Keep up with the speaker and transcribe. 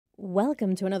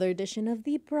Welcome to another edition of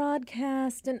the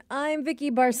broadcast, and I'm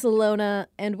Vicky Barcelona,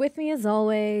 and with me as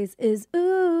always is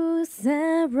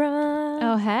Sarah.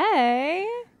 Oh, hey.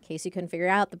 In case you couldn't figure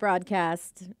out the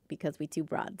broadcast, because we two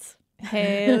broads.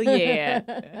 Hell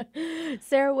yeah.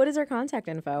 Sarah, what is our contact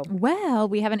info? Well,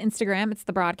 we have an Instagram. It's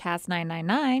the broadcast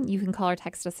 999. You can call or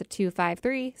text us at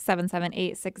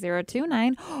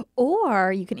 253-778-6029,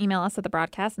 or you can email us at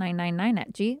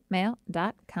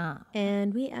thebroadcast999@gmail.com.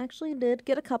 And we actually did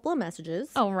get a couple of messages.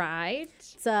 All right.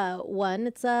 It's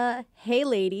hey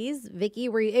ladies, Vicky,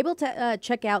 were you able to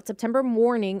check out September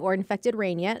Morning or Infected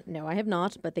Rain yet? No, I have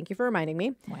not, but thank you for reminding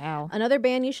me. Wow. Another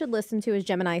band you should listen to is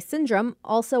Gemini Syndrome.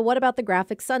 Also, what about the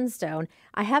graphic Sunstone?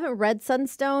 I haven't read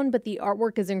Sunstone, but the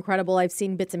artwork is incredible. I've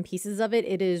seen bits and pieces of it.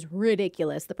 It is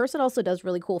ridiculous. The person also does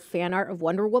really cool fan art of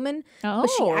Wonder Woman, but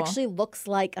she actually looks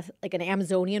like an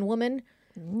Amazonian woman.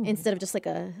 Ooh. Instead of just like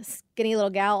a skinny little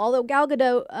gal. Although Gal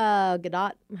Gadot,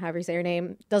 however you say her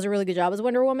name, does a really good job as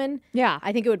Wonder Woman. Yeah.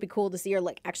 I think it would be cool to see her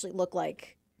actually look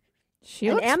like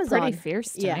she looks Amazon. Pretty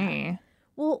fierce to me.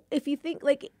 Well, if you think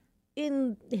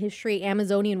in history,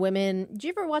 Amazonian women, did you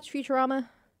ever watch Futurama?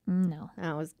 No.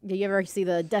 Did you ever see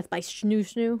the Death by Snoo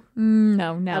Snoo?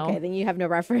 No. Okay, then you have no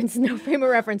frame of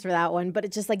reference for that one. But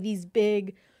it's just like these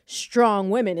big, strong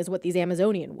women is what these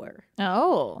Amazonian were.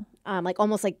 Oh.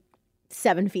 Almost like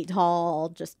 7 feet tall,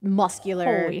 just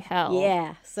muscular. Holy hell.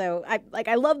 Yeah. So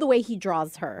I love the way he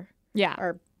draws her. Yeah.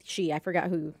 Or she. I forgot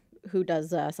who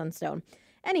does Sunstone.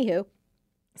 Anywho,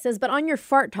 says, but on your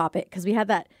fart topic, because we had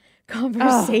that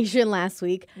conversation last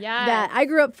week. Yeah. That I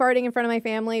grew up farting in front of my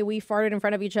family. We farted in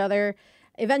front of each other.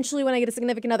 Eventually, when I get a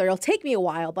significant other, it'll take me a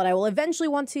while, but I will eventually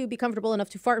want to be comfortable enough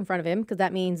to fart in front of him because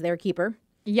that means they're a keeper.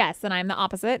 Yes, and I'm the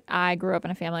opposite. I grew up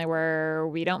in a family where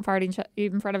we don't fart in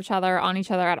front of each other, on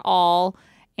each other at all.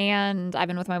 And I've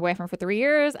been with my boyfriend for 3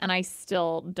 years, and I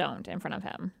still don't in front of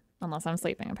him. Unless I'm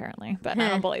sleeping, apparently. But I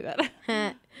don't believe it.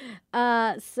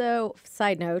 So,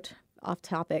 side note, off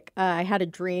topic. I had a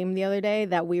dream the other day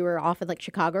that we were off in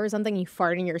Chicago or something. You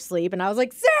farted in your sleep, and I was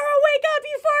like, Sarah, wake up!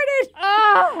 You farted!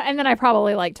 And then I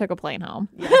probably took a plane home.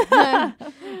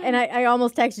 And I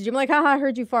almost texted you. I'm like, haha, I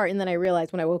heard you fart. And then I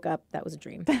realized when I woke up, that was a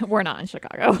dream. We're not in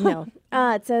Chicago. No.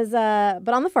 It says,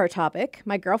 but on the fart topic,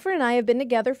 my girlfriend and I have been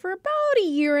together for about a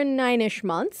year and 9-ish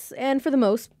months. And for the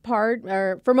most part,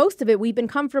 or for most of it, we've been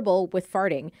comfortable with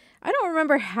farting. I don't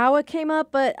remember how it came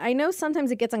up, but I know sometimes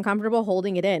it gets uncomfortable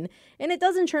holding it in. And it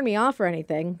doesn't turn me off or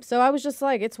anything. So I was just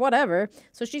like, it's whatever.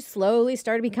 So she slowly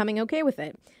started becoming okay with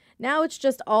it. Now it's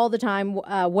just all the time,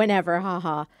 whenever,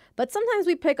 haha. But sometimes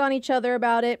we pick on each other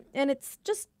about it, and it's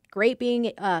just great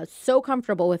being so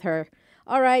comfortable with her.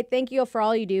 All right, thank you for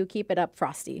all you do. Keep it up,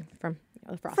 Frosty, from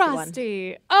the Frosty one.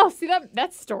 Oh, see,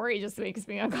 that story just makes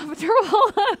me uncomfortable.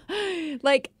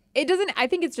 It doesn't, I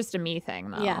think it's just a me thing,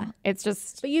 though. Yeah. It's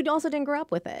just. But you also didn't grow up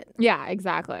with it. Yeah,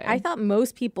 exactly. I thought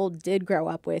most people did grow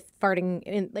up with farting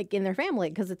in their family,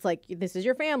 because it's like, this is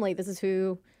your family, this is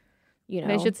who...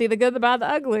 They should see the good, the bad, the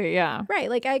ugly, yeah.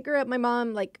 Right. I grew up, my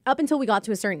mom, up until we got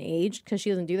to a certain age, because she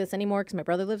doesn't do this anymore because my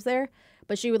brother lives there,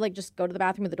 but she would, just go to the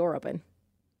bathroom with the door open.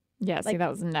 Yeah, see, that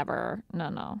was never,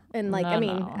 no. And,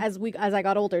 as I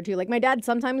got older, too, my dad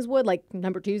sometimes would,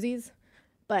 number twosies,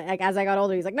 but, as I got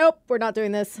older, he's like, nope, we're not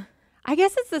doing this. I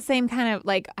guess it's the same kind of,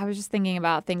 I was just thinking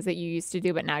about things that you used to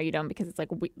do, but now you don't, because it's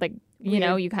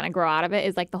you kind of grow out of it,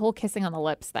 is the whole kissing on the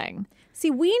lips thing.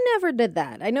 See, we never did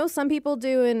that. I know some people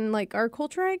do in our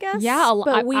culture, I guess. Yeah,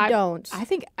 but we don't. I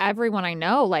think everyone I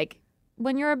know,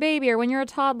 when you're a baby or when you're a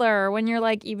toddler or when you're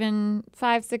even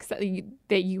 5, 6,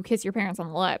 that you kiss your parents on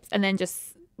the lips, and then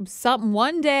just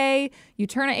one day you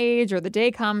turn an age or the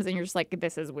day comes and you're just like,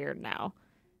 this is weird now.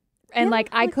 And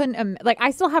I couldn't,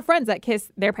 I still have friends that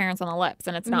kiss their parents on the lips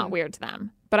and it's not weird to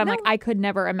them. But I'm I could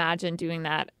never imagine doing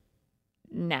that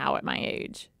now at my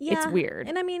age. Yeah. It's weird.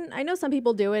 And I know some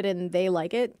people do it and they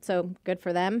like it. So good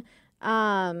for them.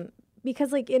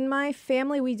 Because in my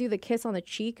family, we do the kiss on the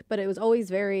cheek, but it was always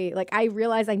very, I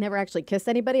realized I never actually kissed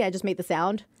anybody. I just made the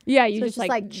sound. Yeah. You so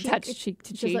just touch cheek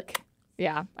to cheek.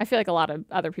 Yeah, I feel like a lot of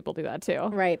other people do that too.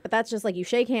 Right, but that's just you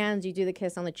shake hands, you do the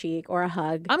kiss on the cheek or a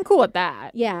hug. I'm cool with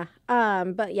that. Yeah,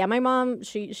 but yeah, my mom,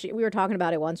 she we were talking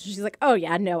about it once. She's like, "Oh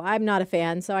yeah, no, I'm not a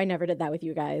fan, so I never did that with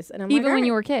you guys." And I'm even when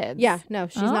you were kids. Yeah, no,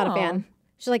 she's not a fan.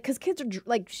 She's like, because kids are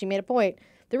she made a point.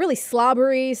 They're really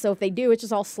slobbery, so if they do, it's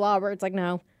just all slobber. It's like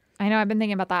no. I know. I've been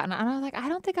thinking about that, and I was like, I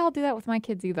don't think I'll do that with my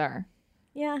kids either.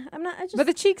 Yeah, I'm not. But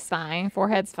the cheek's fine,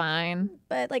 forehead's fine.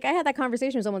 But I had that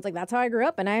conversation with someone's like, that's how I grew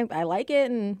up, and I like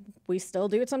it, and we still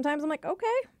do it sometimes. I'm like, okay,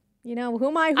 who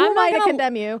am I to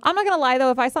condemn you? I'm not gonna lie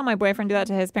though. If I saw my boyfriend do that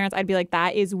to his parents, I'd be like,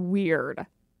 that is weird.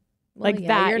 Well, Like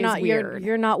that you're is not weird.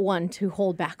 you're not one to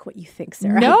hold back what you think,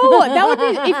 Sarah. No, that would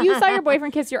be if you saw your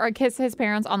boyfriend kiss his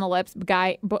parents on the lips,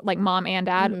 like mom and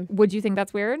dad. Would you think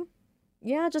that's weird?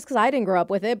 Yeah, just because I didn't grow up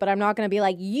with it, but I'm not going to be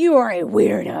like, you are a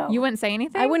weirdo. You wouldn't say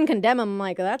anything. I wouldn't condemn him.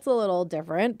 Like, that's a little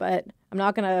different, but I'm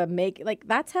not going to make, like,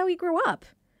 that's how he grew up.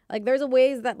 Like, there's a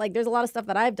ways that, like, there's a lot of stuff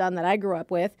that I've done that I grew up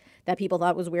with that people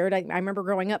thought was weird. I remember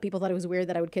growing up, people thought it was weird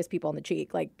that I would kiss people on the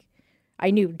cheek. Like,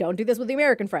 I knew, don't do this with the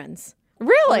American friends.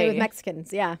 Only Really? with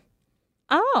Mexicans, yeah.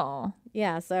 Oh,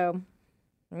 Yeah, so,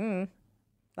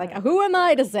 like, who am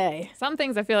I to say? some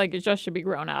things I feel like it just should be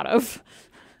grown out of.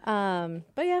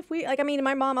 But yeah, if we, like, I mean,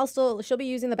 my mom, she'll be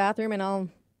using the bathroom and I'll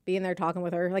be in there talking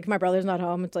with her. Like, if my brother's not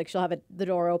home, it's like she'll have the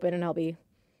door open and I'll be,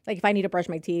 like, if I need to brush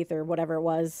my teeth or whatever it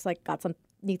was, like,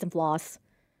 need some floss.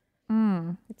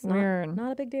 It's Weird.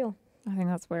 not a big deal. I think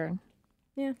that's weird.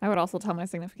 Yeah. I would also tell my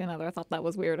significant other I thought that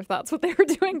was weird if that's what they were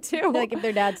doing too. Like, if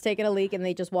their dad's taking a leak and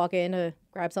they just walk in to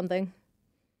grab something.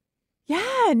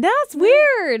 Yeah, that's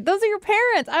weird. Those are your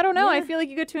parents. I don't know. I Yeah. feel like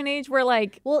you get to an age where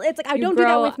like Well, it's like, I You don't do that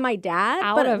grow with my dad,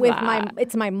 out but of with that.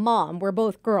 it's my mom. We're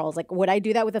both girls. Like, would I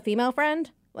do that with a female friend?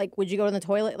 Like, would you go to the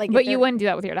toilet? Like, but you wouldn't do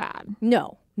that with your dad.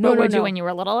 No. But No, would you no. when you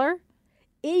were littler?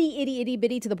 Itty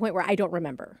bitty to the point where I don't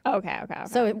remember. Okay.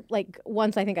 So, like,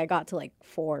 once I think I got to, like,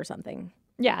 4 or something.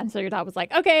 Yeah, and so your dad was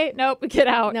like, "Okay, nope, get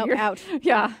out." Nope, You're- out.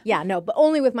 Yeah. Yeah, no, but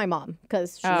only with my mom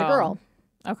because she's a Oh. girl.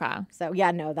 Okay. So, yeah,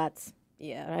 no,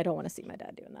 I don't want to see my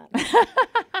dad doing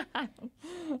that.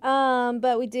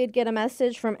 But we did get a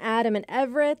message from Adam and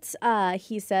Everett.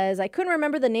 He says, I couldn't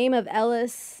remember the name of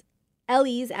Ellie's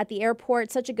at the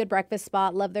airport. Such a good breakfast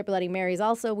spot. Love their Bloody Marys.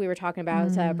 Also, we were talking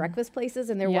about breakfast places,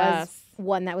 and there was Yes.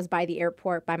 one that was by the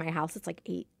airport by my house. It's like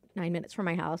 8-9 minutes from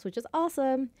my house, which is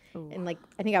awesome. And like,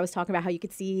 I think I was talking about how you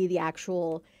could see the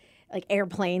actual like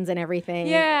airplanes and everything.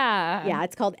 Yeah. Yeah,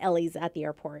 it's called Ellie's at the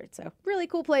airport. So really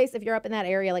cool place. If you're up in that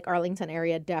area, like Arlington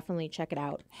area, definitely check it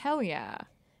out. Hell yeah.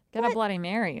 Get a Bloody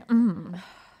Mary. Mm.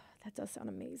 That does sound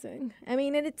amazing. I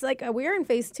mean, and it's like we're in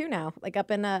phase 2 now. Like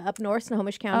up north,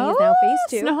 Snohomish County is now phase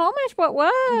 2. Snohomish,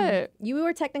 what? You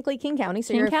were technically King County,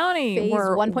 so King you're County. phase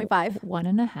We're 1.5.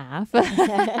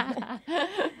 1.5.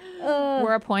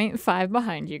 We're a 0.5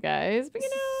 behind you guys, but you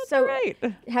know, it's So- all right.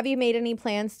 Have you made any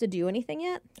plans to do anything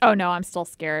yet? Oh no, I'm still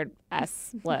scared.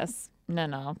 S-less.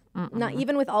 No. Mm-mm. Not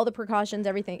even with all the precautions,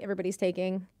 everybody's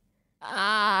taking.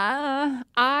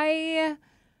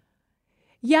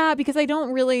 Yeah, because I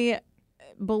don't really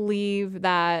believe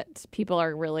that people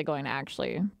are really going to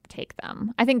actually take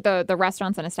them. I think the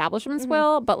restaurants and establishments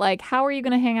will, but like, how are you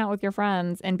going to hang out with your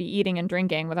friends and be eating and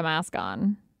drinking with a mask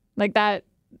on? Like that,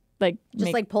 like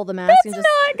Just like pull the mask that's and just.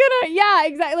 not gonna. Yeah,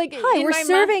 exactly. Like, Hi, in we're my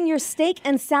serving your steak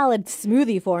and salad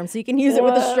smoothie form, so you can use it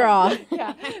with a straw.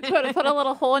 Yeah, put a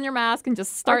little hole in your mask and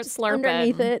just start Just slurping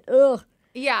underneath it. Ugh.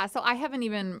 Yeah, so I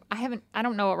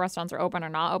don't know what restaurants are open or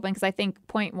not open because I think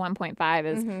 0.1.5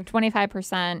 is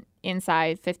 25%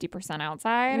 inside, 50%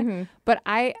 outside. But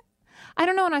I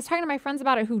don't know. And I was talking to my friends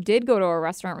about it who did go to a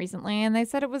restaurant recently, and they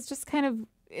said it was just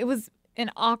it was an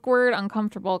awkward,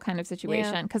 uncomfortable kind of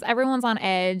situation because everyone's on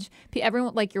edge.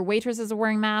 Everyone, like your waitresses are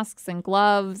wearing masks and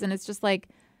gloves, and it's just like,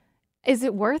 is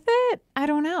it worth it? I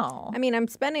don't know. I mean, I'm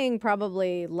spending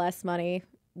probably less money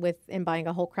in buying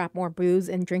a whole crap more booze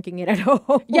and drinking it at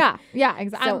home. Yeah,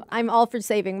 exactly. So I'm all for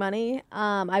saving money.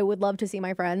 I would love to see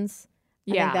my friends.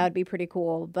 I think that would be pretty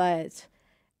cool. But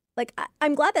like,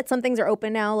 I'm glad that some things are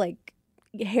open now, like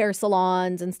hair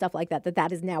salons and stuff like that.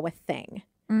 That is now a thing.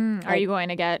 Are you going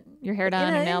to get your hair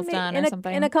done and nails done or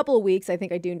something? In a couple of weeks, I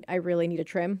think I really need a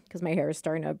trim because my hair is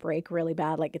starting to break really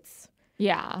bad. Like it's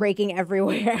breaking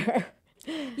everywhere.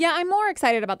 Yeah, I'm more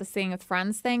excited about the Seeing with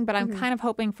Friends thing, but I'm kind of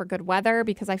hoping for good weather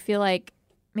because I feel like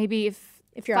maybe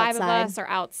if you're 5 outside. of us are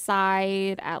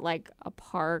outside at like a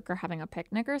park or having a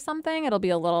picnic or something, it'll be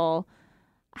a little,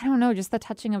 I don't know, just the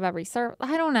touching of every surf.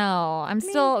 I don't know. I'm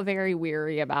still very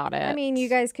weary about it. I mean, you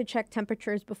guys could check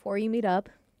temperatures before you meet up.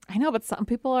 I know, but some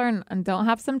people don't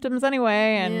have symptoms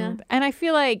anyway, and I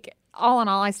feel like all in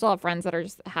all, I still have friends that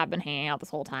have been hanging out this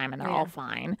whole time and they're all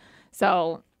fine.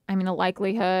 So I mean, the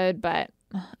likelihood, but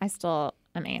I still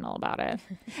am anal about it.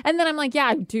 And then I'm like,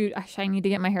 yeah, dude, I need to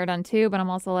get my hair done too. But I'm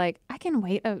also like, I can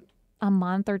wait a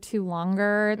month or 2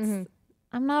 longer.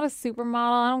 I'm not a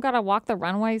supermodel. I don't got to walk the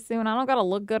runway soon. I don't got to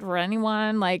look good for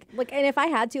anyone. Like, and if I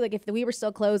had to, like, if we were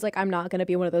still closed, like, I'm not going to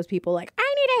be one of those people like,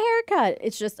 I need a haircut.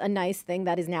 It's just a nice thing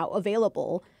that is now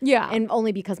available. yeah. And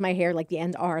only because my hair, like, the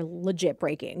ends are legit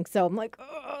breaking. So I'm like,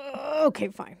 okay,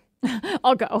 fine.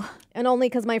 I'll go. And only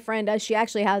because my friend, she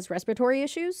actually has respiratory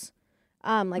issues,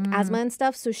 like asthma and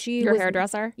stuff. So Your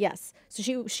hairdresser? Yes.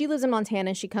 So she lives in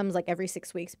Montana. She comes like every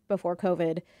 6 weeks before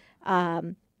COVID.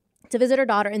 to visit her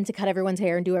daughter and to cut everyone's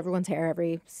hair and do everyone's hair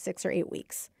every 6 or 8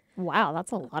 weeks. Wow,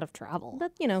 that's a lot of travel.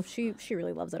 But, she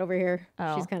really loves it over here.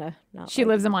 Oh. She's kind of not. She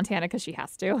lives in Montana because she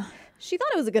has to. She thought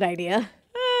it was a good idea.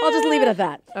 I'll just leave it at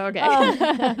that. Okay.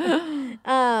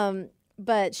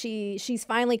 But she's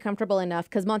finally comfortable enough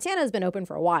because Montana has been open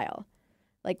for a while,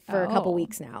 like for a couple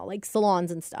weeks now, like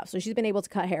salons and stuff. So she's been able to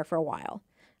cut hair for a while.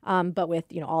 But with,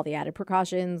 all the added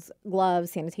precautions,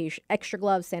 gloves, sanitation, extra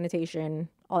gloves, sanitation,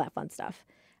 all that fun stuff.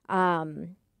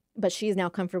 But she's now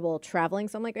comfortable traveling.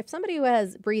 So I'm like, if somebody who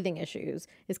has breathing issues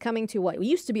is coming to what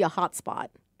used to be a hot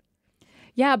spot.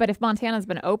 Yeah, but if Montana's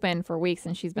been open for weeks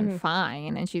and she's been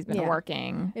fine and she's been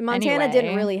working. And Montana anyway,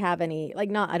 didn't really have any, I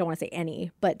don't want to say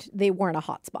any, but they weren't a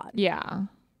hot spot. Yeah.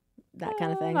 That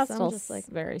kind of thing. That's So still I'm just like,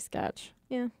 very sketch.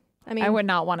 yeah. I mean, I would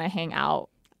not want to hang out.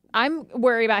 I'm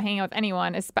worried about hanging out with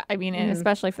anyone. And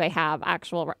especially if they have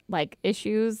actual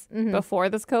issues before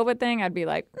this COVID thing. I'd be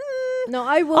like, no,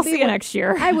 I will I'll be see you next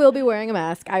year. I will be wearing a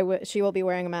mask. She will be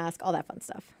wearing a mask. All that fun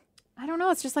stuff. I don't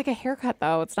know. It's just like a haircut,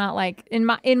 though. It's not like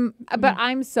but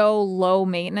I'm so low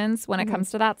maintenance when it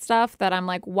comes to that stuff that I'm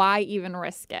like, why even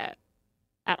risk it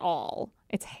at all?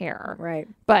 It's hair, Right.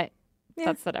 But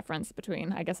that's the difference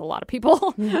between, I guess, a lot of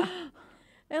people. Yeah.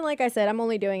 And like I said, I'm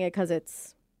only doing it because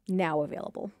it's now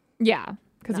available. Yeah,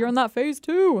 because you're in that phase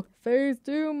 2. Phase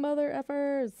 2, mother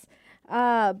effers.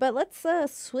 But let's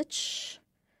switch,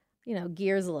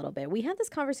 gears a little bit. We had this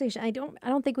conversation. I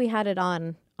don't think we had it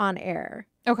on air.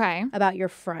 Okay. About your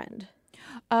friend.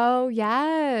 Oh,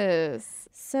 yes.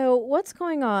 So what's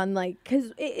going on?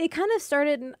 Because it kind of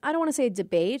started, I don't want to say a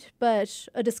debate, but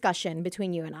a discussion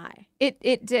between you and I.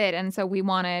 It did. And so we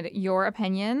wanted your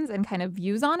opinions and kind of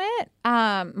views on it.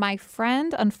 My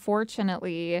friend,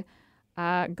 unfortunately,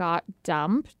 got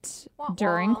dumped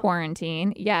during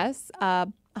quarantine. Yes.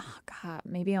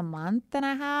 Maybe a month and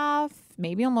a half,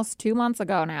 maybe almost 2 months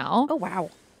ago now. Oh, wow.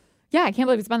 Yeah, I can't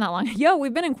believe it's been that long. Yo,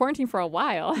 we've been in quarantine for a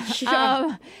while.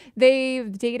 Yeah.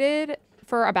 They've dated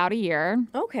for about a year.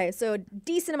 Okay, so a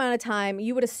decent amount of time.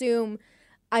 You would assume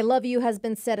I love you has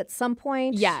been said at some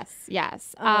point. Yes.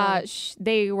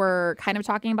 They were kind of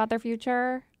talking about their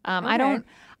future. Okay.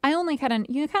 I only kind of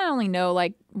only know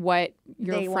what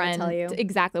your They wanna friend tell you.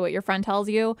 exactly what your friend tells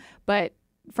you, but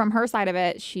from her side of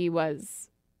it, she was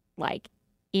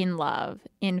in love,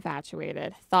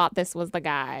 infatuated, thought this was the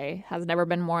guy, has never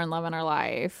been more in love in her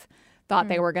life, thought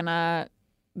they were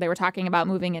talking about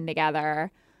moving in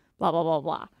together, blah, blah,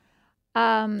 blah,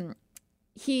 blah.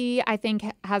 He, I think,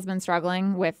 has been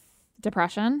struggling with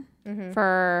depression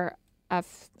for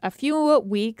a few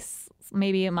weeks,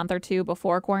 maybe a month or two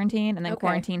before quarantine, and then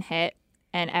quarantine hit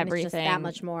and everything it's just that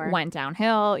much more. went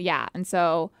downhill. Yeah. And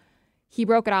so he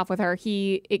broke it off with her.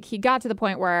 He got to the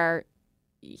point where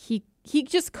he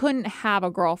just couldn't have a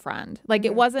girlfriend.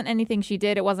 It wasn't anything she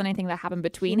did. It wasn't anything that happened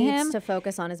between him. He needs to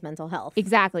focus on his mental health.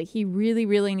 Exactly. He really,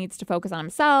 really needs to focus on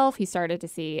himself. He started to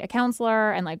see a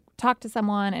counselor and talk to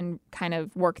someone and kind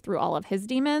of work through all of his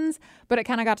demons. But it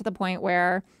kind of got to the point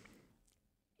where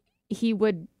he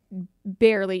would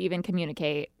barely even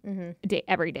communicate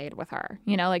every day with her.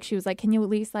 She was like, can you at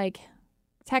least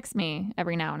text me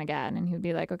every now and again? And he would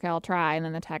be like, okay, I'll try. And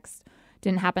then the text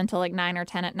didn't happen till 9 or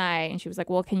 10 at night. And she was like,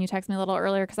 well, can you text me a little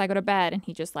earlier because I go to bed? And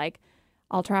he just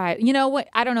I'll try. You know what?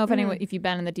 I don't know if you've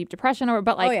been in the deep depression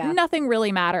but nothing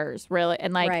really matters really.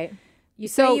 And right. You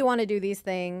say you want to do these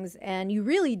things and you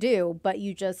really do, but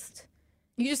you just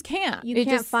can't. You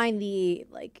can't find the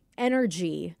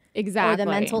energy exactly or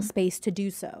the mental space to do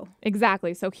so.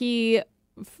 Exactly. So he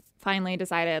finally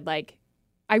decided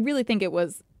I really think it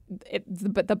was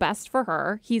the best for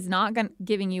her. He's not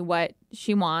giving you what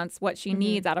she wants, what she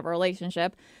needs out of a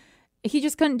relationship. He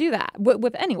just couldn't do that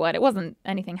with anyone. It wasn't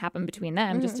anything happened between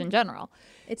them, just in general.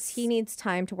 He needs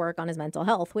time to work on his mental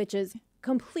health, which is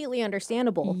completely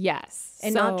understandable. Yes.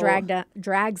 And not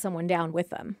drag someone down with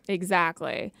them.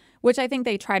 Exactly. Which I think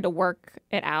they tried to work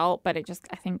it out, but it just,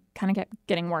 I think, kind of kept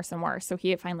getting worse and worse. So he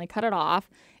had finally cut it off.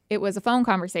 It was a phone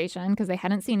conversation because they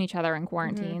hadn't seen each other in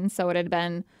quarantine. So it had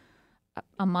been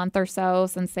a month or so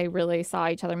since they really saw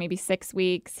each other, maybe 6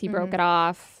 weeks. He broke it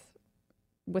off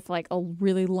with a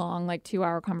really long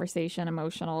 2-hour conversation,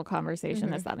 emotional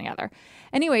conversation, this, that, and the other.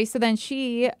 Anyway, so then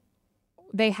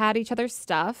they had each other's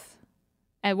stuff.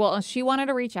 And she wanted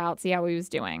to reach out, see how he was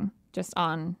doing, just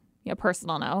on a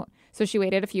personal note. So she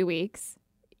waited a few weeks.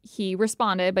 He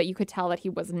responded, but you could tell that he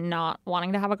was not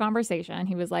wanting to have a conversation.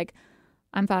 He was like,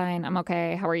 I'm fine. I'm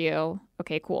okay. How are you?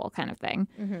 Okay, cool, kind of thing.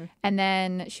 And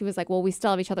then she was like, well, we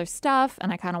still have each other's stuff.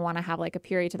 And I kind of want to have a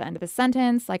period to the end of the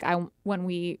sentence. When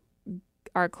we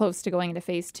are close to going into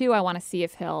phase 2, I want to see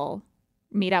if he'll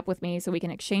meet up with me so we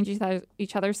can exchange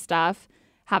each other's stuff,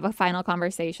 have a final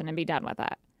conversation and be done with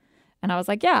it. And I was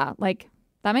like, yeah, like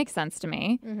that makes sense to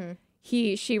me.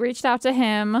 She reached out to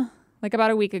him like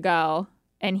about a week ago,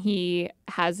 and he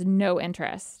has no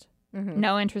interest.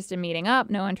 No interest in meeting up,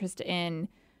 no interest in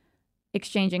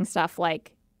exchanging stuff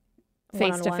like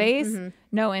face to face,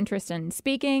 no interest in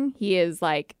speaking. He is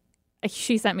like,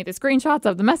 she sent me the screenshots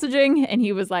of the messaging, and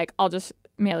he was like, I'll just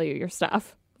mail you your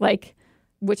stuff, like,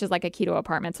 which is like a keto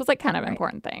apartment. So it's like kind of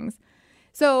important things.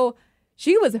 So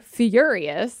she was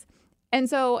furious. And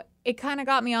so it kind of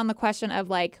got me on the question of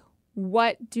like,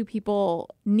 what do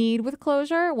people need with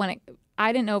closure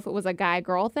I didn't know if it was a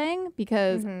guy-girl thing,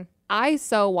 because I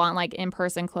so want like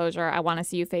in-person closure. I want to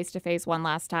see you face to face one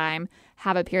last time,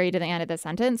 have a period at the end of the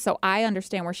sentence. So I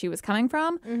understand where she was coming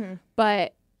from,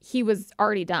 but he was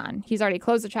already done. He's already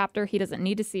closed the chapter. He doesn't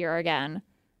need to see her again.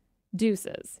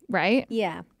 Deuces, right?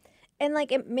 Yeah. And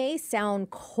like, it may sound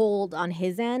cold on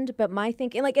his end, but my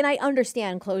thinking, like, and I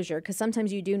understand closure because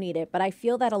sometimes you do need it, but I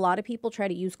feel that a lot of people try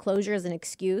to use closure as an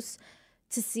excuse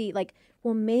to see like,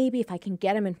 well, maybe if I can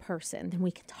get him in person, then we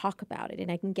can talk about it,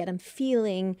 and I can get him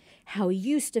feeling how he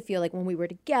used to feel like when we were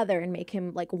together, and make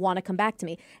him like want to come back to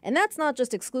me. And that's not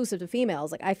just exclusive to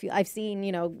females. Like I've seen,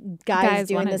 guys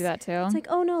doing this. Do that too. It's like,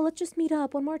 oh no, let's just meet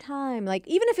up one more time. Like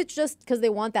even if it's just because they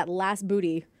want that last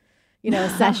booty,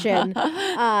 session.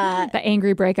 The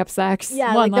angry breakup sex.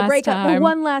 Yeah, one like the breakup, time. the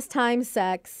one last time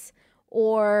sex.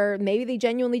 Or maybe they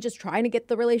genuinely just trying to get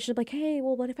the relationship like, hey,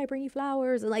 well, what if I bring you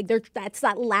flowers? And like, that's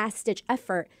that last stitch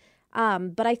effort.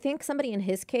 But I think somebody in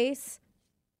his case,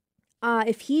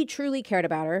 if he truly cared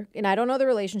about her, and I don't know the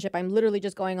relationship, I'm literally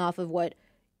just going off of what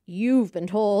you've been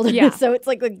told. Yeah. So it's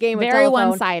like the game of very telephone.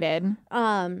 one-sided.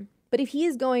 But if he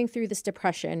is going through this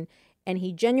depression and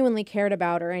he genuinely cared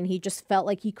about her and he just felt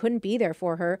like he couldn't be there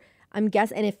for her, I'm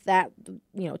guessing, and if that,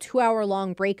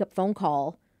 2-hour-long breakup phone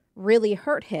call really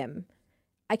hurt him,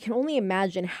 I can only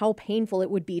imagine how painful it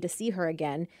would be to see her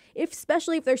again,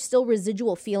 especially if there's still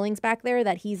residual feelings back there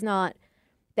that he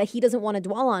doesn't want to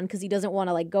dwell on because he doesn't want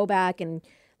to like go back and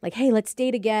like, hey, let's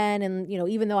date again. And,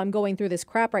 even though I'm going through this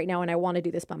crap right now and I want to do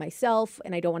this by myself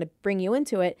and I don't want to bring you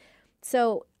into it.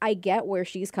 So I get where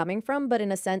she's coming from, but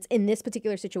in a sense, in this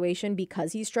particular situation,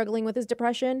 because he's struggling with his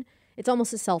depression, it's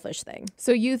almost a selfish thing.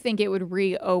 So you think it would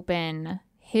reopen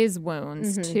his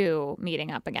wounds to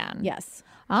meeting up again? Yes.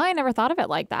 I never thought of it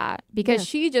like that, because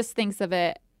she just thinks of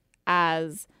it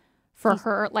as for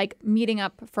her, like meeting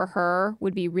up for her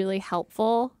would be really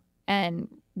helpful and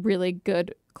really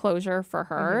good closure for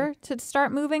her to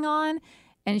start moving on.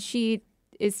 And she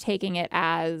is taking it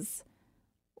as,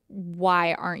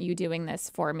 why aren't you doing this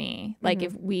for me? Like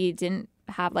if we didn't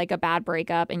have like a bad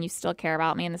breakup and you still care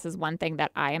about me and this is one thing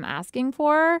that I am asking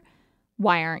for,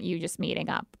 why aren't you just meeting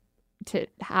up to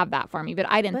have that for me? But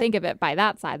I didn't think of it by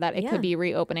that side, that it could be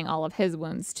reopening all of his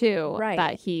wounds too,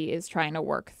 that he is trying to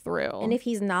work through. And if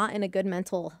he's not in a good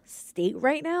mental state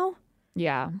right now,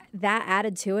 that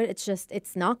added to it,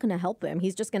 it's not going to help him.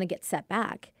 He's just going to get set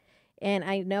back. And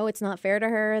I know it's not fair to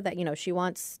her that, she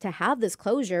wants to have this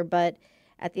closure, but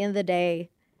at the end of the day,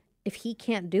 if he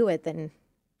can't do it, then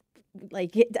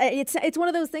like it's one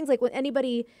of those things, like when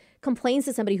anybody complains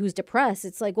to somebody who's depressed,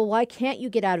 it's like, well, why can't you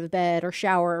get out of bed or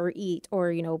shower or eat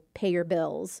or, pay your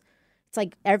bills? It's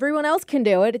like everyone else can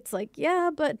do it. It's like, yeah,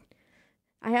 but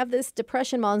I have this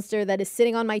depression monster that is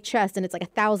sitting on my chest and it's like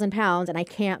 1,000 pounds and I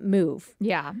can't move.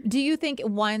 Yeah. Do you think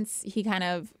once he kind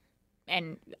of,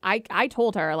 and I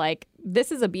told her, like,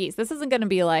 this is a beast. This isn't going to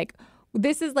be like,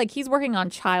 this is like he's working on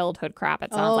childhood crap.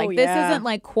 It sounds like this isn't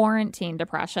like quarantine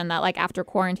depression that like after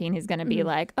quarantine he's going to be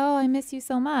like, oh, I miss you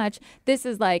so much. This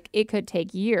is like it could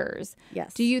take years.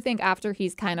 Yes. Do you think after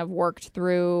he's kind of worked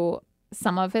through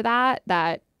some of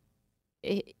that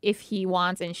if he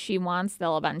wants and she wants,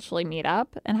 they'll eventually meet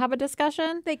up and have a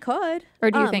discussion? They could. Or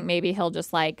do you think maybe he'll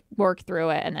just like work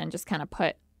through it and then just kind of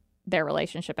put their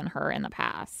relationship and her in the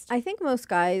past? I think most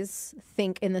guys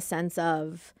think in the sense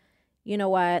of, you know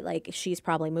what, like she's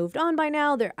probably moved on by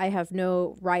now. I have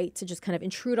no right to just kind of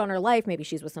intrude on her life. Maybe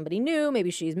she's with somebody new.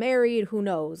 Maybe she's married. Who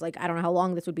knows? Like, I don't know how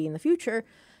long this would be in the future.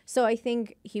 So I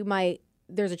think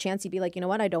there's a chance he'd be like, you know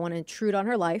what, I don't want to intrude on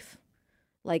her life.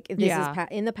 Like this is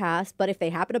in the past. But if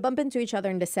they happen to bump into each other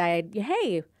and decide,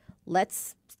 hey,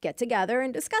 let's get together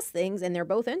and discuss things, and they're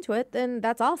both into it, then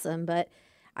that's awesome. But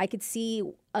I could see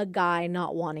a guy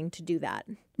not wanting to do that.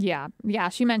 Yeah. Yeah.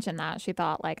 She mentioned that. She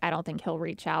thought, like, I don't think he'll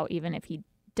reach out even if he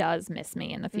does miss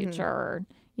me in the future or,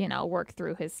 work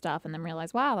through his stuff and then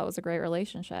realize, wow, that was a great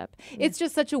relationship. Yeah. It's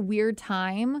just such a weird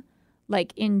time,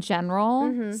 like, in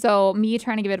general. So me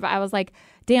trying to give advice, I was like,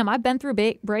 damn, I've been through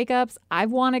breakups.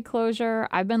 I've wanted closure.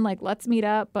 I've been like, let's meet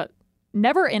up. But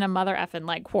never in a mother effing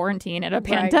like quarantine and a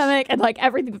pandemic and like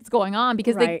everything that's going on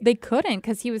because they couldn't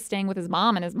because he was staying with his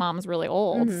mom and his mom's really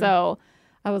old. Mm-hmm. So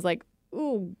I was like,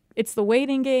 ooh, it's the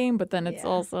waiting game, but then it's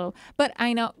also. But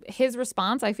I know his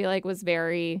response, I feel like, was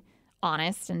very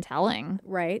honest and telling.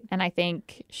 Right. And I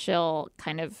think she'll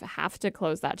kind of have to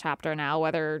close that chapter now,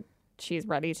 whether she's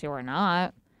ready to or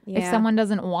not. Yeah. If someone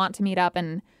doesn't want to meet up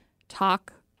and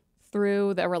talk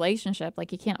through the relationship,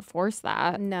 like you can't force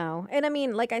that. No. And I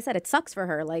mean, like I said, it sucks for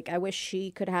her. Like I wish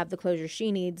she could have the closure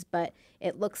she needs, but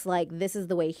it looks like this is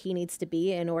the way he needs to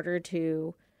be in order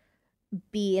to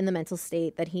be in the mental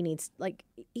state that he needs. Like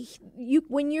you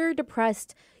when you're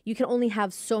depressed, you can only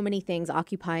have so many things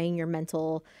occupying your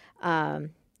mental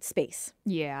space.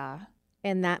 Yeah.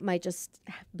 And that might just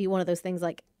be one of those things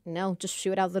like, no, just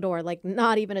shoot it out the door. Like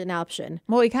not even an option.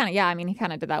 Well, he kind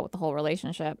of did that with the whole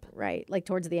relationship. Right. Like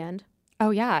towards the end.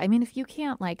 Oh, yeah. I mean, if you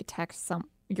can't like text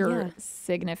your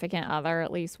significant other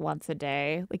at least once a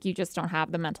day, like you just don't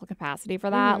have the mental capacity for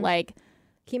that. Mm-hmm. Like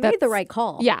he made the right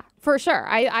call. Yeah, for sure.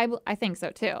 I think so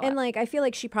too. And like I feel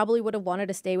like she probably would have wanted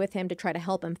to stay with him to try to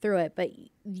help him through it, but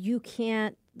you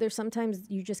can't. There's sometimes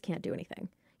you just can't do anything.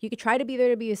 You could try to be there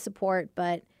to be a support,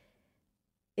 but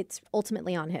it's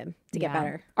ultimately on him to get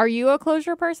better. Are you a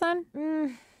closure person?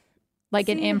 Like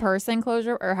See, an in-person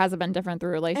closure, or has it been different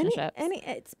through relationships?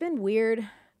 It's been weird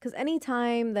because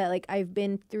anytime that like I've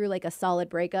been through like a solid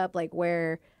breakup, like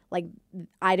where like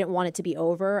I didn't want it to be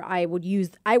over, I was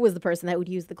the person that would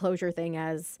use the closure thing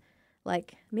as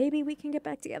like, maybe we can get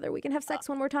back together. We can have sex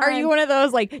one more time. Are you one of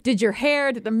those like, did your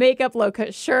hair, did the makeup,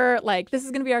 low-cut shirt? Like, this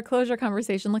is going to be our closure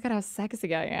conversation. Look at how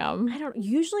sexy I am. I don't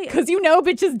usually. Because you know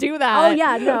bitches do that. Oh,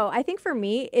 yeah. No, I think for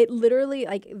me, it literally,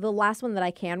 like the last one that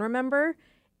I can remember,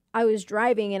 I was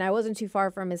driving and I wasn't too far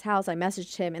from his house. I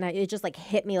messaged him and it just like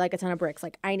hit me like a ton of bricks.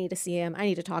 Like, I need to see him. I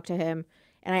need to talk to him.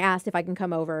 And I asked if I can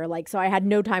come over. Like, so I had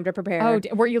no time to prepare. Oh,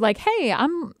 were you like, hey,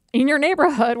 I'm in your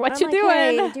neighborhood. What you doing?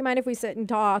 Hey, do you mind if we sit and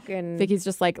talk? And Vicky's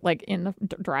just like in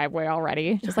the driveway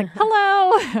already. Just like,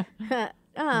 hello.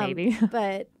 Maybe.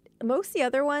 But most of the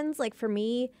other ones, like for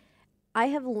me, I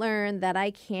have learned that I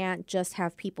can't just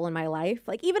have people in my life.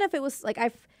 Like, even if it was like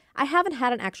I haven't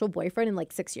had an actual boyfriend in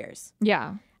like 6 years.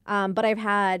 Yeah. But I've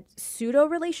had pseudo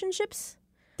relationships.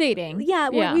 Dating. Yeah,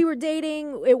 we were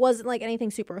dating. It wasn't like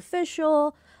anything super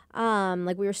official.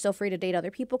 Like we were still free to date other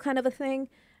people kind of a thing.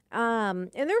 And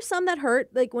there were some that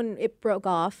hurt, like when it broke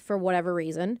off for whatever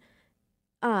reason.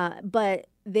 But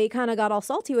they kind of got all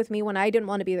salty with me when I didn't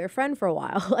want to be their friend for a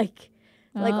while. like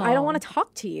I don't want to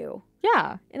talk to you.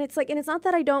 Yeah. And it's like, and it's not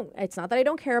that I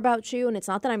don't care about you, and it's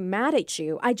not that I'm mad at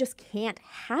you. I just can't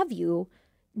have you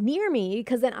near me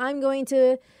because then I'm going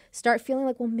to start feeling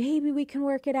like, well, maybe we can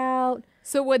work it out.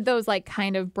 So would those like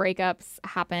kind of breakups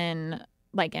happen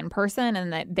like in person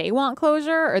and that they want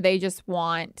closure, or they just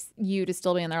want you to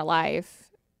still be in their life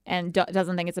and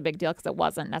doesn't think it's a big deal because it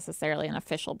wasn't necessarily an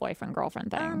official boyfriend-girlfriend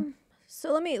thing?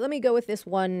 So let me go with this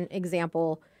one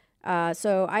example.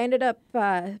 So I ended up,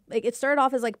 like it started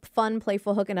off as like fun,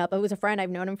 playful hooking up. It was a friend. I've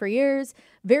known him for years.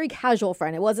 Very casual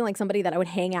friend. It wasn't like somebody that I would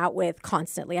hang out with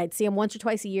constantly. I'd see him once or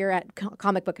twice a year at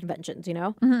comic book conventions, you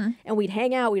know? Mm-hmm. And we'd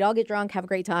hang out. We'd all get drunk, have a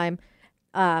great time.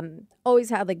 Always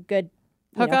had like good...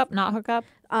 Not hook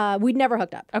up? We'd never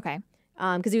hooked up. Okay.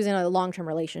 Because he was in a long-term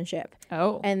relationship.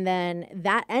 Oh. And then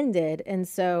that ended. And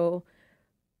so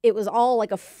it was all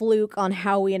like a fluke on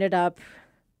how we ended up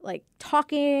like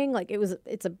talking. Like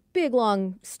it's a big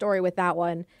long story with that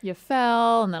one. You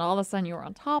fell and then all of a sudden you were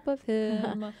on top of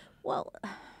him. Well, I'm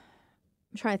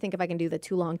trying to think if I can do the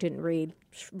too long didn't read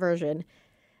version.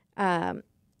 I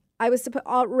was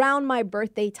around my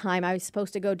birthday time, I was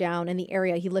supposed to go down in the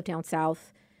area. He lived down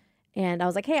south. And I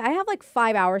was like, hey, I have like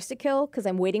 5 hours to kill because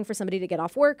I'm waiting for somebody to get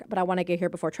off work, but I want to get here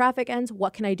before traffic ends.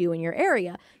 What can I do in your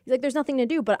area? He's like, there's nothing to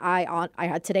do, but I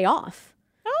had today off.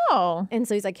 Oh. And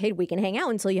so he's like, hey, we can hang out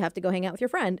until you have to go hang out with your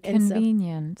friend. And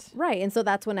convenient. Right. And so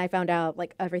that's when I found out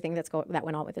like everything that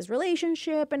went on with his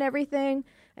relationship and everything.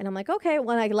 And I'm like, okay,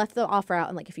 when I left the offer out,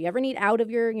 and like, if you ever need out of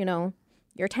your,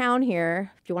 your town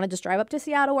here, if you want to just drive up to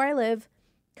Seattle where I live,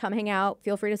 come hang out,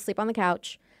 feel free to sleep on the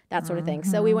couch, that sort of thing.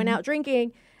 So we went out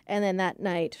drinking. And then that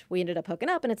night we ended up hooking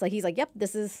up, and it's like, he's like, yep,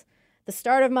 this is the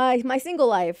start of my single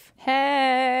life.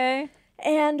 Hey.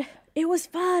 And it was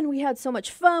fun. We had so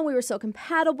much fun. We were so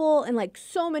compatible in like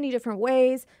so many different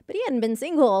ways, but he hadn't been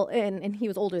single and he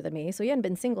was older than me. So he hadn't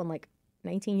been single in like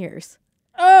 19 years.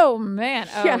 Oh man.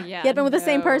 Oh yeah. He had been with the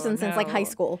same person since like high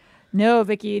school. No,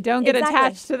 Vicky, don't get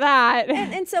attached to that.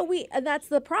 And so that's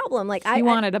the problem. Like I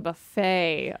wanted a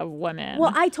buffet of women.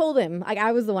 Well, I told him, like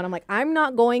I was the one, I'm like, I'm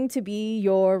not going to be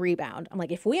your rebound. I'm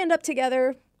like, if we end up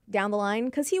together, down the line,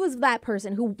 because he was that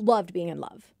person who loved being in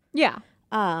love. Yeah.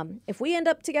 If we end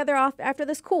up together after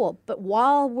this, cool. But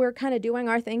while we're kind of doing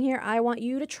our thing here, I want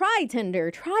you to try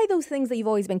Tinder. Try those things that you've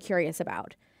always been curious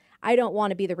about. I don't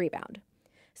want to be the rebound.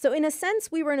 So in a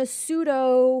sense, we were in a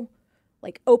pseudo,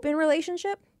 like, open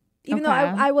relationship. Even though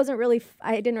I wasn't really,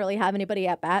 I didn't really have anybody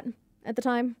at bat at the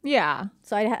time. Yeah.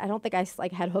 So I don't think I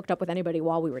like had hooked up with anybody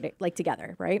while we were like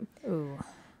together, right? Ooh.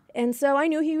 And so I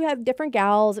knew he had different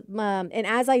gals. And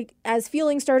as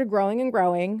feelings started growing and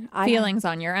growing, Feelings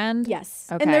on your end? Yes.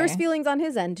 Okay. And there was feelings on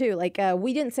his end too. Like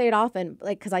we didn't say it often,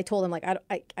 like because I told him like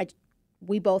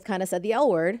we both kind of said the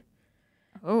L word.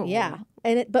 Oh. Yeah.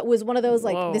 And but was one of those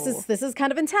like Whoa. this is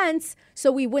kind of intense.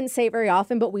 So we wouldn't say it very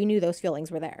often, but we knew those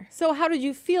feelings were there. So how did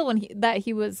you feel when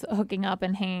he was hooking up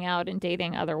and hanging out and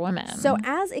dating other women? So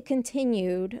as it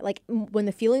continued, like when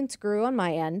the feelings grew on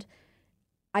my end,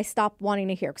 I stopped wanting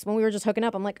to hear, because when we were just hooking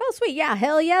up, I'm like, oh sweet, yeah,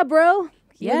 hell yeah, bro.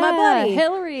 He's my buddy.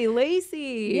 Hillary,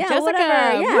 Lacey, Yeah, Jessica.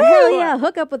 whatever. Yeah, Woo! hell yeah,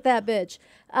 hook up with that bitch.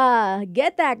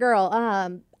 Get that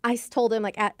girl. I told him,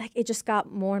 like, it just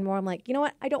got more and more. I'm like, you know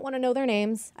what? I don't want to know their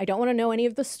names. I don't want to know any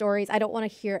of the stories. I don't want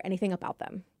to hear anything about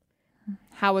them.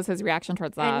 How was his reaction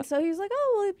towards that? And so he was like,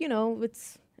 oh, well, you know,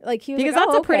 it's like, he was Because like,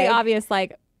 that's oh, a pretty okay. obvious,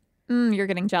 like, you're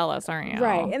getting jealous, aren't you?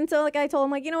 Right. And so, like, I told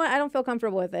him, like, you know what? I don't feel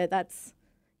comfortable with it. That's,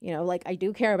 you know, like, I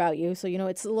do care about you. So, you know,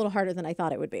 it's a little harder than I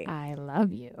thought it would be. I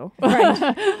love you.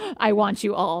 Right. I want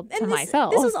you all to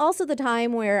myself. This was also the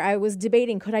time where I was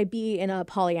debating, could I be in a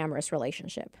polyamorous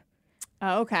relationship?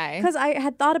 Oh, okay. Because I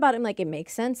had thought about it, like, it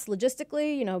makes sense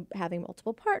logistically, you know, having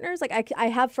multiple partners. Like, I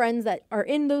have friends that are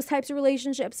in those types of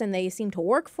relationships and they seem to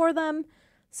work for them.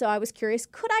 So I was curious,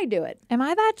 could I do it? Am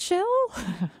I that chill?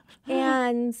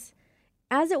 And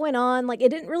as it went on, like, it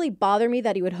didn't really bother me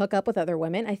that he would hook up with other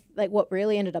women. Like, what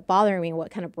really ended up bothering me and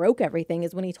what kind of broke everything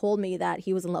is when he told me that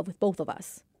he was in love with both of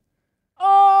us.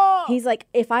 Oh. He's like,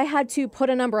 if I had to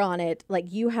put a number on it,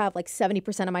 like, you have like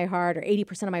 70% of my heart or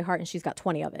 80% of my heart and she's got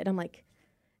 20 of it. I'm like,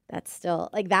 that's still,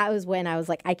 like, that was when I was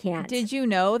like, I can't. Did you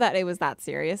know that it was that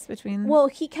serious between? Well,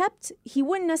 he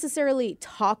wouldn't necessarily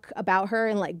talk about her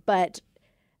and like, but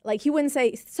like, he wouldn't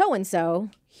say so-and-so.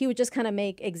 He would just kind of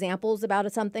make examples about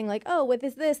it, something like, oh, with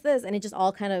this. And it just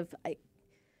all kind of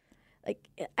like,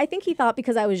 I think he thought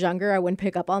because I was younger, I wouldn't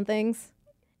pick up on things.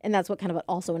 And that's what kind of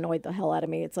also annoyed the hell out of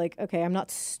me. It's like, okay, I'm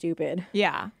not stupid.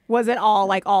 Yeah. Was it all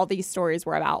like all these stories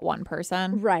were about one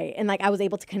person? Right. And like, I was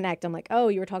able to connect. I'm like, oh,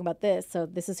 you were talking about this. So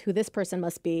this is who this person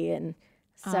must be. And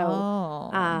so,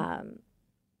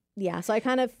 yeah. So I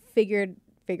kind of figured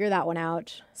that one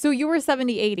out. So you were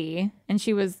 70, 80 and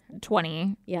she was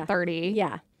 20, Yeah. 30.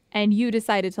 Yeah. And you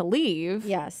decided to leave.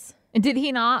 Yes. And did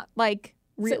he not like...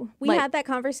 So we had that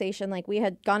conversation. Like, we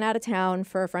had gone out of town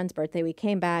for a friend's birthday. We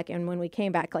came back, and when we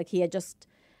came back, like, he had just,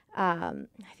 I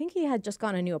think he had just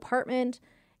gotten a new apartment,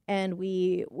 and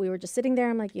we were just sitting there.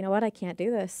 I'm like, you know what? I can't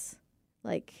do this.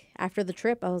 Like, after the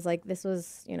trip, I was like, this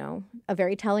was, you know, a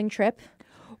very telling trip.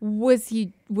 would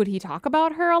he talk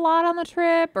about her a lot on the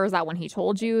trip, or is that when he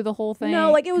told you the whole thing?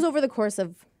 No, like, it was over the course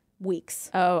of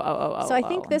weeks. Oh. So I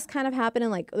think this kind of happened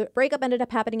in, like, the breakup ended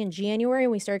up happening in January,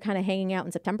 and we started kind of hanging out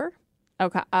in September.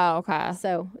 Okay. Oh, okay.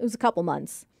 So it was a couple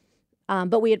months.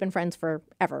 But we had been friends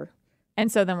forever.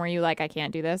 And so then were you like, I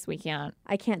can't do this?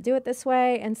 I can't do it this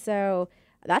way. And so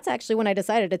that's actually when I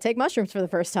decided to take mushrooms for the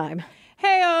first time.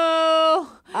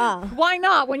 Hey-oh. Why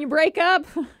not? When you break up,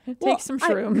 take some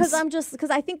shrooms.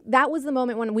 Because I think that was the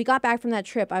moment when we got back from that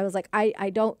trip. I was like, I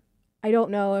don't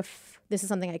know if this is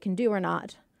something I can do or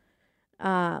not.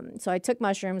 So I took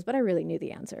mushrooms, but I really knew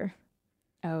the answer.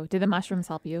 Oh, did the mushrooms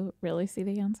help you really see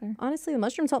the answer? Honestly, the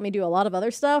mushrooms helped me do a lot of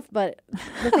other stuff, but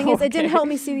the thing is, it didn't help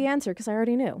me see the answer because I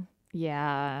already knew.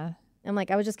 Yeah. I'm like,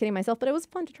 I was just kidding myself, but it was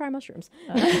fun to try mushrooms.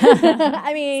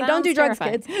 I mean, don't do drugs,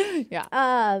 terrifying. kids.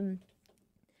 Yeah.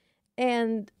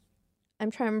 And I'm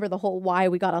trying to remember the whole why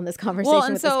we got on this conversation Well,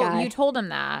 and with this so guy. you told him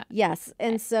that. Yes,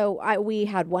 and so we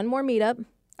had one more meetup.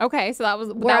 Okay, so that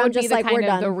would I'm be just the like, kind we're of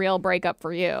done. the real breakup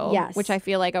for you. Yes. Which I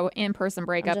feel like a in-person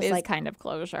breakup just is like- kind of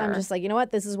closure. I'm just like, you know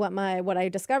what? This is what I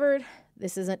discovered.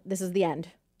 This is the end.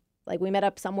 Like, we met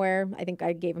up somewhere. I think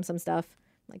I gave him some stuff.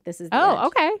 Like, this is the end.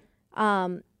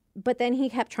 Okay. But then he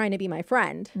kept trying to be my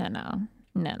friend. No.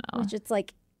 Which it's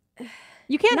like,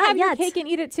 You can't Not have your yet. cake and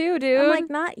eat it too, dude. I'm like,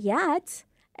 not yet.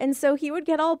 And so he would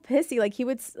get all pissy. Like, he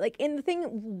would, like, and the thing,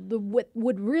 what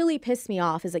would really piss me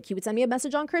off is, like, he would send me a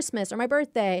message on Christmas or my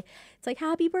birthday. It's like,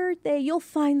 happy birthday, you'll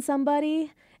find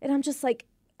somebody. And I'm just like,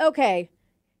 okay,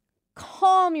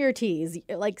 calm your teas.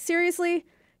 Like, seriously,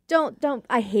 don't.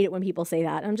 I hate it when people say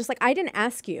that. I'm just like, I didn't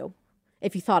ask you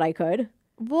if you thought I could.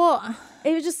 Well,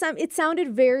 It was just it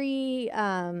sounded very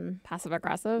passive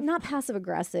aggressive. not passive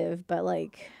aggressive, but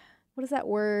like, what is that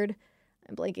word?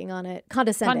 I'm blanking on it.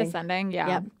 Condescending. Condescending, yeah.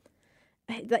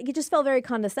 Yep. Like, it just felt very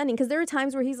condescending because there were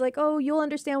times where he's like, "Oh, you'll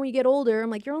understand when you get older." I'm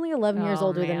like, "You're only 11 years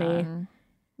older than me." man.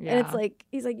 Yeah. And it's like,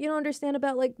 he's like, "You don't understand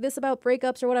about like this about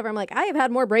breakups or whatever." I'm like, "I have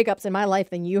had more breakups in my life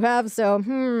than you have, so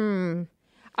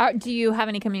Do you have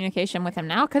any communication with him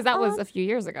now? Because that was a few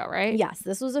years ago, right? Yes,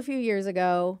 this was a few years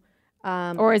ago.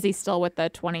 Or is he still with the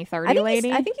 2030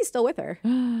 lady? I think he's still with her.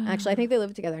 Actually, I think they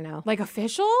live together now. Like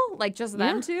official? Like just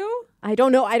them two? I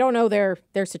don't know. I don't know their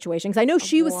situation because I know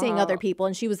she was seeing Wow. other people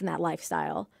and she was in that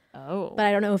lifestyle. Oh. But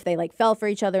I don't know if they like fell for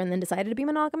each other and then decided to be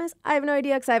monogamous. I have no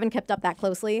idea because I haven't kept up that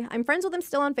closely. I'm friends with him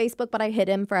still on Facebook, but I hid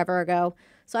him forever ago,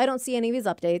 so I don't see any of his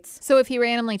updates. So if he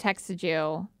randomly texted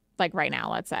you, like right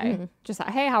now, let's say, just like,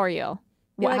 hey, how are you?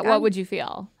 like, What would you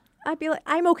feel? I'd be like,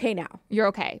 I'm okay now. You're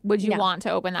okay. Would you Yeah. want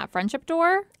to open that friendship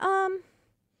door?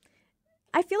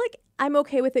 I feel like I'm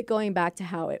okay with it going back to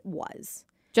how it was.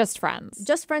 Just friends.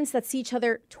 Just friends that see each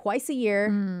other twice a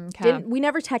year. Okay. We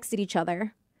never texted each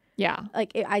other. Yeah.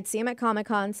 Like, I'd see him at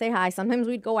Comic-Con, say hi. Sometimes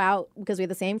we'd go out because we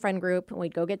had the same friend group and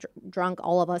we'd go get drunk,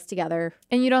 all of us together.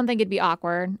 And you don't think it'd be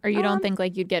awkward? Or you don't think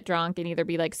like you'd get drunk and either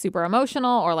be like super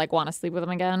emotional or like want to sleep with him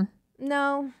again?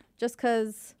 No, just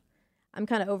because I'm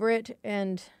kind of over it.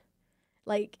 And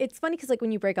like, it's funny because like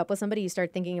when you break up with somebody, you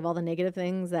start thinking of all the negative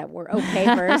things that were okay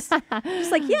first.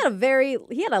 Just like he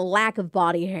had a lack of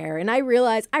body hair. And I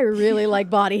realized I really like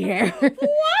body hair.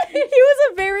 What? He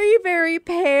was a very, very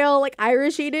pale, like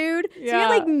Irishy dude. So he Yeah. had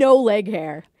like no leg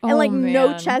hair and Oh, like no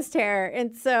man. chest hair.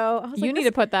 And so I was You like, need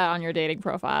to put that on your dating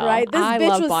profile. right? I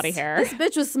love body hair. This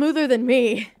bitch was smoother than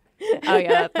me. Oh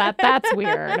yeah, that's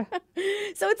weird.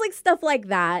 So it's like stuff like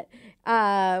that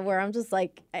where I'm just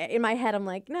like, in my head, I'm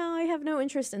like, no, I have no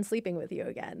interest in sleeping with you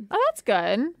again. Oh, that's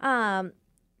good.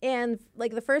 And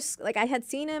like the first, like I had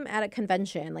seen him at a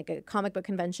convention, like a comic book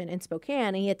convention in Spokane,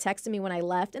 and he had texted me when I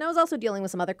left, and I was also dealing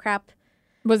with some other crap.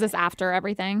 Was this after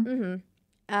everything?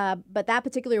 But that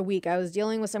particular week, I was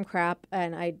dealing with some crap,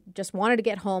 and I just wanted to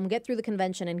get home, get through the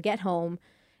convention, and get home.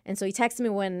 And so he texted me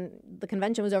when the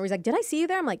convention was over. He's like, "Did I see you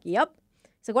there?" I'm like, "Yep."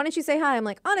 He's like, "Why don't you say hi?" I'm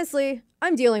like, "Honestly,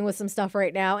 I'm dealing with some stuff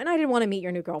right now, and I didn't want to meet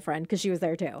your new girlfriend because she was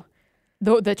there too."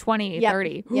 The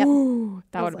 2030. Yep. Ooh,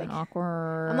 that would was have been like-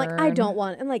 awkward. I'm like, I don't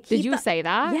want. And like, Did you say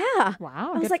that? Yeah.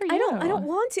 Wow. I was good like, for I don't you.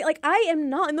 want to. Like, I am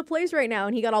not in the place right now.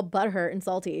 And he got all butthurt and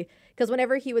salty because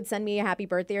whenever he would send me a happy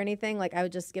birthday or anything, like I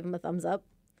would just give him a thumbs up.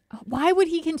 Why would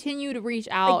he continue to reach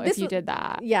out this if you was- did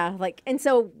that? Yeah, like, and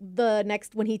so the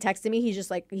next when he texted me, he's just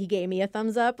like, he gave me a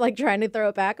thumbs up, like trying to throw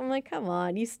it back. I'm like, come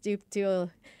on, you stooped to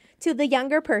the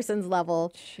younger person's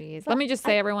level. Jeez. Let me just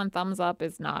say, everyone, thumbs up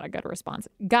is not a good response.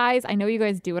 Guys, I know you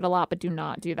guys do it a lot, but do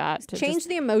not do that. Change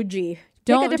the emoji.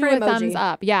 Don't Pick a do different a emoji. thumbs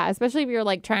up. Yeah, especially if you're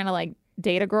like trying to like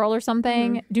date a girl or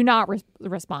something. Do not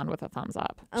respond with a thumbs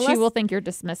up. She Unless- will think you're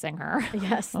dismissing her.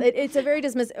 Yes, it's a very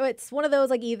It's one of those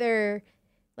like either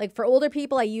like for older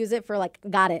people, I use it for like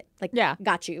got it, like Yeah.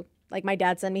 got you. Like my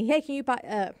dad sent me, hey, can you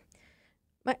buy?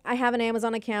 I have an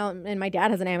Amazon account and my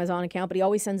dad has an Amazon account, but he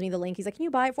always sends me the link. He's like, can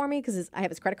you buy it for me? Because I have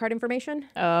his credit card information.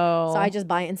 Oh. So I just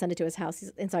buy it and send it to his house.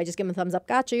 And so I just give him a thumbs up.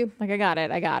 Got you. like, I got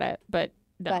it. But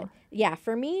no. But yeah,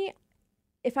 for me,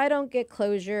 if I don't get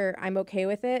closure, I'm okay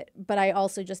with it. But I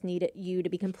also just need you to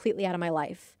be completely out of my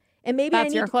life. And maybe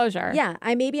That's your closure. Yeah,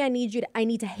 I need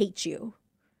to hate you.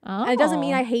 Oh. And it doesn't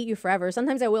mean I hate you forever.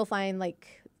 Sometimes I will find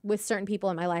like with certain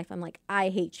people in my life, I'm like, I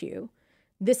hate you.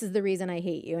 This is the reason I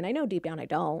hate you. And I know deep down I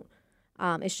don't.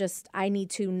 It's just I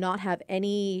need to not have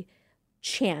any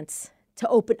chance to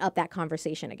open up that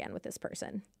conversation again with this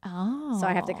person. Oh. So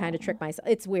I have to kind of trick myself.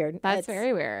 It's weird. That's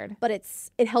very weird. But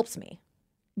it helps me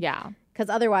Yeah. because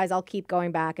otherwise I'll keep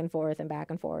going back and forth and back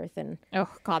and forth Oh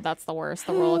God, that's the worst.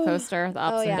 The roller coaster, the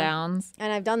ups yeah. and downs.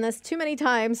 and I've done this too many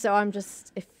times. So I'm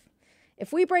just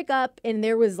if we break up and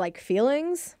there was like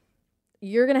feelings,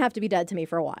 you're gonna have to be dead to me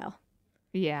for a while.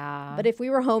 Yeah. But if we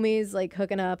were homies, like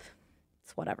hooking up,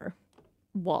 it's whatever.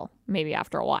 Well, maybe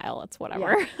after a while, it's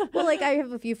whatever. Well, like I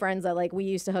have a few friends that like we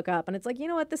used to hook up, and it's like, you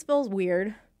know what, this feels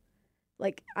weird.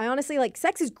 Like I honestly like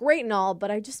sex is great and all, but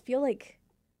I just feel like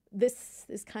this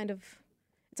is kind of.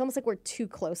 It's almost like we're too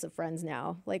close of friends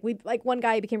now. Like one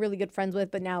guy I became really good friends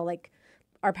with, but now like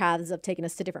our paths have taken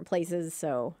us to different places,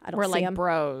 so I don't We're see like him.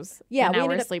 bros. Yeah, And we now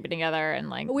we're ended up- sleeping together and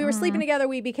like We were sleeping together,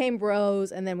 we became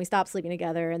bros, and then we stopped sleeping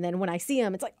together. And then when I see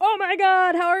him, it's like, oh my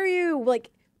God, how are you? Like,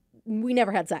 we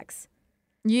never had sex.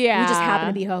 Yeah. We just happen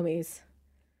to be homies.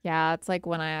 Yeah, it's like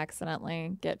when I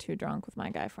accidentally get too drunk with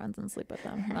my guy friends and sleep with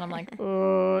them. And then I'm like,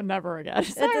 oh, never again.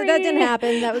 Sorry. That didn't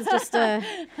happen. That was just that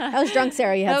was drunk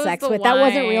Sarah you had That was sex the with. That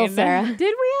wasn't real wine. Sarah.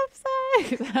 Did we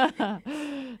have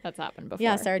sex? That's happened before.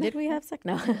 Yeah, Sarah, did we have sex?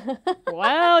 No.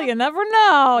 Well, you never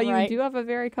know. You Right. do have a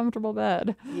very comfortable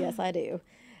bed. Yes, I do.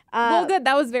 Well, good.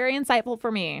 That was very insightful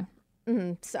for me.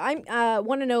 So I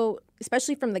want to know,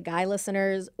 especially from the guy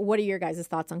listeners, what are your guys'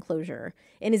 thoughts on closure?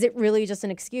 And is it really just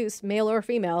an excuse, male or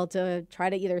female, to try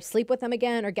to either sleep with them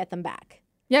again or get them back?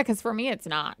 Yeah, because for me, it's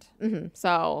not.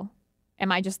 So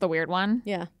am I just the weird one?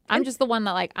 Yeah. I'm just the one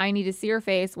that, like, I need to see your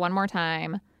face one more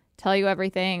time, tell you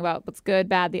everything about what's good,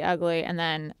 bad, the ugly, and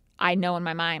then I know in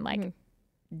my mind, like,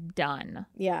 done.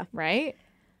 Yeah. Right?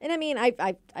 And I mean,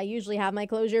 I usually have my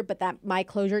closure, but that my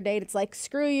closure date, it's like,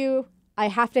 screw you. I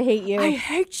have to hate you.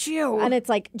 hate you. And it's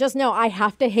like, just know I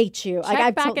have to hate you. Check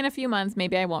I've back in a few months.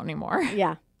 Maybe I won't anymore.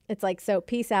 Yeah. It's like, so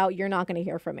peace out. You're not going to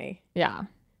hear from me. Yeah.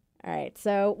 All right.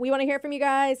 So we want to hear from you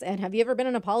guys. And have you ever been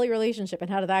in a poly relationship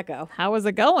and how did that go? How is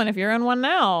it going if you're in one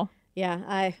now?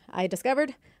 Yeah. I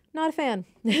discovered not a fan.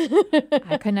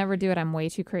 I could never do it. I'm way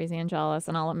too crazy and jealous,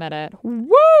 and I'll admit it. Woo!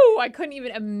 I couldn't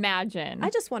even imagine. I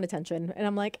just want attention. And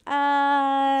I'm like,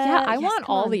 yeah, I yes, want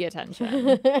come all on. the attention.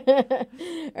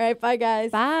 All right. Bye,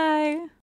 guys. Bye.